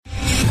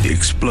The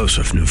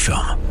explosive new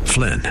film,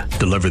 Flynn,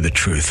 Deliver the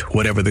Truth,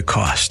 Whatever the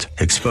Cost,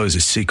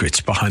 exposes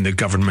secrets behind the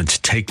government's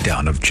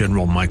takedown of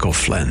General Michael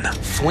Flynn.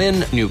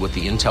 Flynn knew what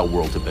the intel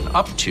world had been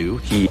up to.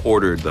 He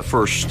ordered the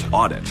first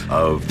audit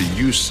of the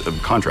use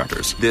of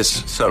contractors.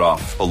 This set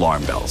off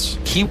alarm bells.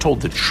 He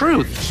told the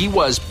truth. He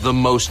was the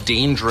most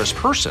dangerous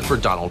person for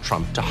Donald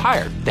Trump to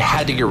hire. They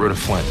had to get rid of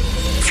Flynn.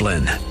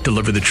 Flynn,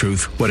 Deliver the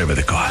Truth, Whatever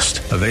the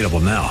Cost. Available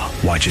now.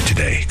 Watch it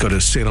today. Go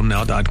to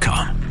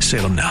salemnow.com.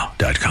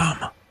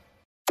 salemnow.com.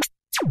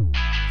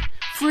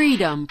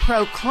 Freedom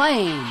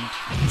proclaimed.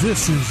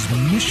 This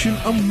is Mission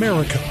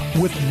America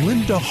with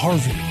Linda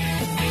Harvey.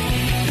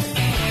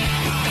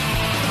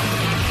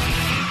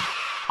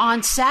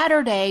 On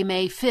Saturday,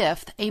 May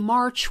 5th, a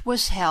march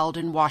was held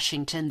in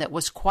Washington that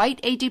was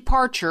quite a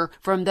departure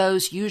from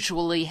those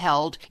usually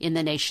held in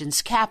the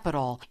nation's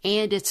capital,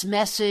 and its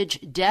message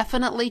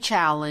definitely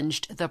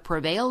challenged the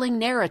prevailing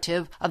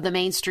narrative of the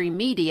mainstream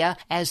media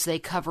as they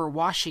cover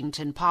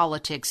Washington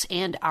politics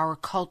and our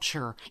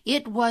culture.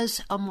 It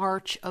was a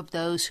march of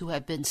those who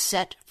have been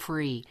set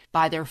free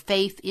by their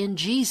faith in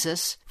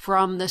Jesus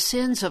from the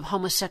sins of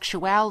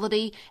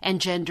homosexuality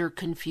and gender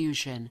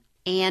confusion.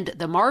 And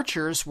the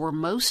marchers were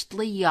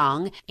mostly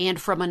young and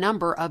from a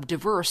number of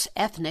diverse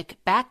ethnic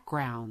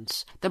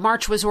backgrounds. The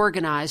march was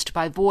organized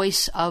by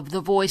Voice of the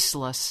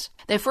Voiceless.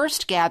 They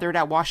first gathered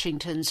at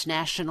Washington's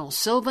National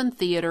Sylvan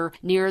Theater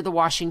near the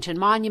Washington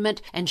Monument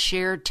and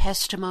shared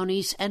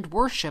testimonies and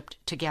worshiped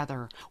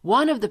together.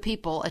 One of the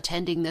people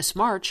attending this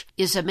march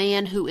is a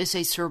man who is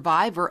a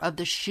survivor of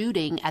the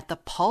shooting at the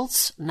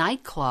Pulse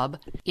Nightclub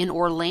in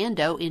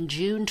Orlando in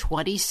June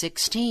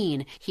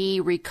 2016. He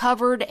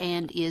recovered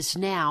and is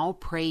now,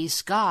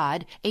 praise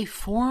God, a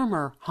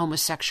former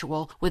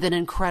homosexual with an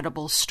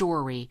incredible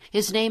story.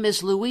 His name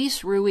is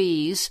Luis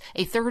Ruiz,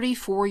 a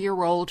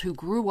 34-year-old who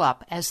grew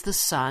up as the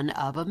son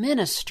of a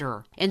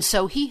minister. And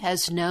so he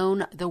has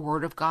known the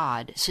Word of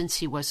God since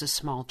he was a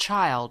small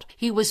child.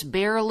 He was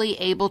barely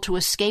able to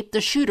escape the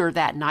shooter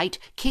that night,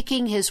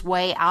 kicking his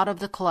way out of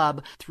the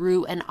club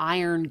through an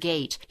iron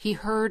gate. He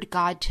heard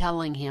God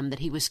telling him that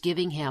he was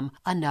giving him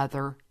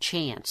another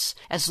chance.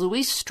 As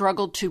Luis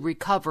struggled to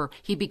recover,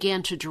 he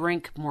began to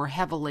drink more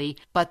heavily,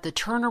 but the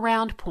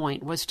turnaround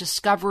point was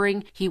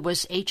discovering he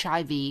was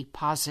HIV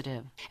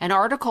positive. An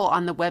article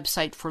on the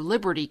website for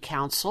Liberty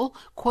Counsel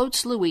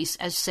quotes Luis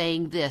as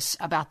saying this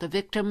about the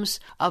victims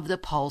of the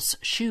Pulse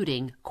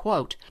shooting,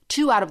 quote,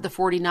 2 out of the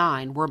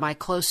 49 were my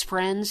close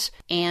friends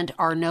and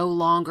are no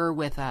longer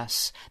with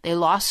us. They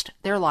lost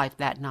their life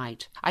that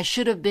night. I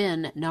should have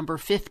been number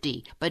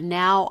 50, but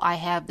now I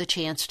have the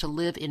chance to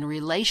live in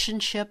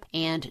relationship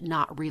and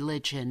not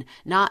religion,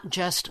 not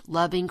just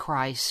loving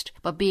Christ,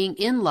 but being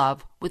in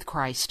love with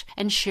Christ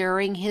and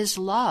sharing his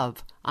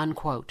love,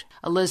 unquote.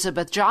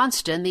 Elizabeth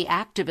Johnston, the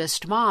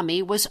activist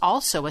mommy, was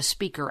also a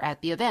speaker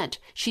at the event.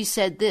 She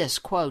said this,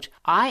 quote,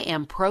 I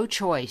am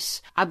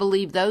pro-choice. I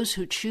believe those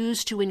who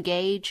choose to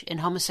engage in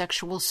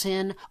homosexual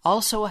sin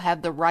also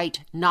have the right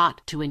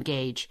not to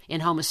engage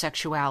in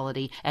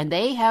homosexuality, and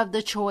they have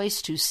the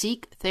choice to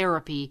seek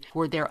therapy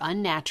for their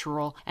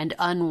unnatural and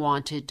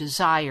unwanted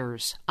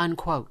desires,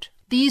 unquote.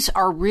 These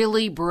are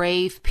really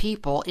brave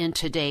people in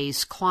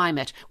today's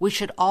climate. We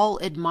should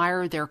all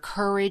admire their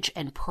courage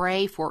and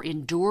pray for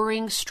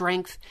enduring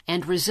strength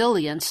and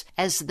resilience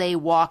as they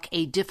walk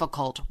a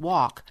difficult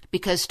walk,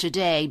 because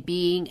today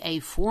being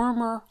a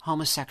former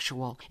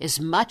homosexual is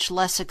much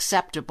less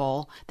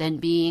acceptable than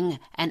being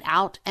an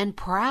out and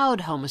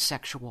proud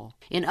homosexual.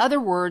 In other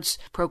words,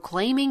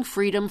 proclaiming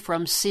freedom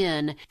from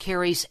sin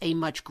carries a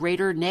much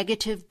greater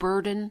negative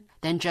burden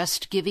than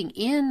just giving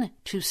in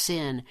to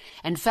sin.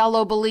 And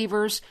fellow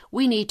believers,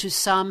 we need to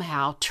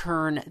somehow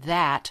turn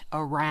that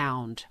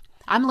around.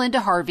 I'm Linda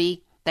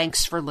Harvey.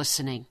 Thanks for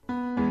listening.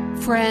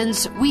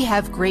 Friends, we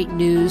have great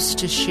news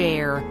to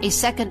share. A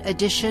second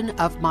edition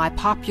of my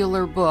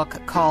popular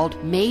book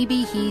called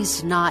Maybe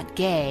He's Not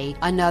Gay,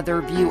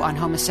 Another View on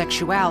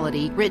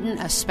Homosexuality, written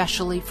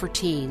especially for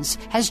teens,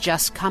 has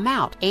just come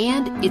out.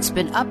 And it's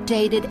been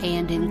updated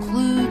and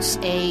includes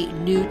a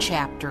new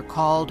chapter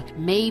called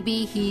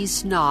Maybe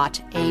He's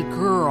Not a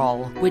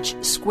Girl, which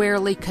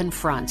squarely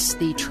confronts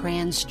the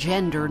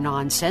transgender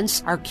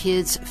nonsense our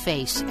kids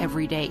face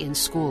every day in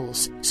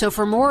schools. So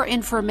for more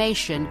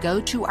information, go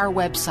to our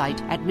website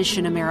at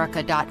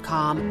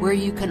missionamerica.com, where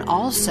you can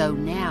also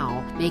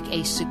now make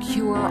a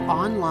secure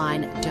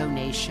online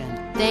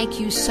donation. Thank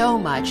you so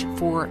much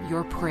for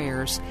your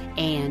prayers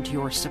and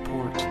your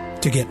support.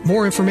 To get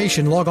more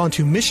information, log on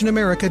to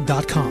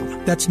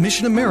missionamerica.com. That's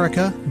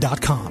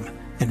missionamerica.com.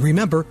 And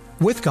remember,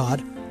 with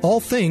God, all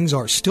things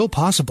are still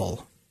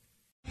possible.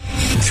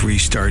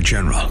 3-star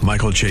General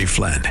Michael J.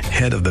 Flynn,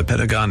 head of the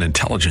Pentagon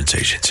Intelligence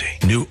Agency,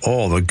 knew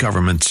all the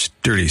government's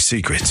dirty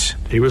secrets.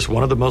 He was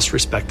one of the most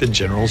respected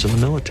generals in the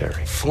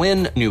military.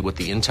 Flynn knew what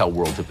the intel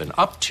world had been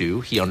up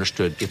to. He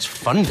understood its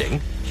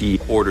funding. He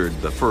ordered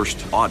the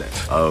first audit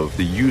of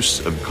the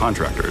use of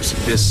contractors.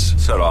 This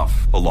set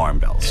off alarm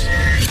bells.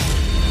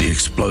 The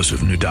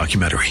explosive new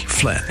documentary,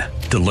 Flynn,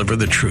 deliver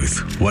the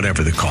truth,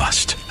 whatever the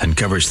cost, and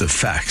covers the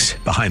facts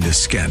behind this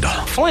scandal.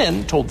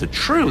 Flynn told the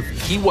truth.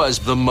 He was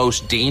the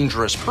most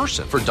dangerous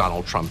person for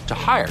Donald Trump to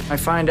hire. I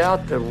find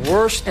out the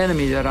worst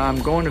enemy that I'm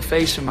going to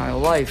face in my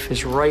life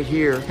is right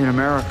here in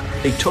America.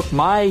 They took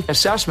my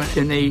assessment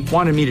and they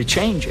wanted me to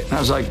change it. And I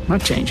was like, I'm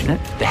not changing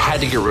it. They had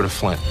to get rid of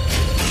Flynn.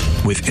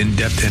 With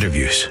in-depth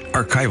interviews,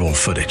 archival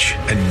footage,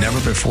 and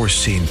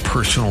never-before-seen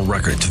personal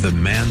records of the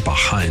man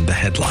behind the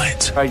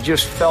headlines. I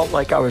just felt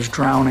like I was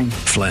drowning.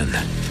 Flynn,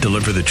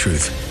 deliver the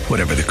truth,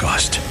 whatever the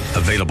cost.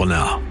 Available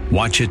now.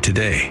 Watch it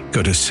today.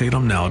 Go to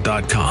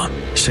salemnow.com.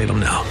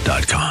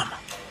 salemnow.com.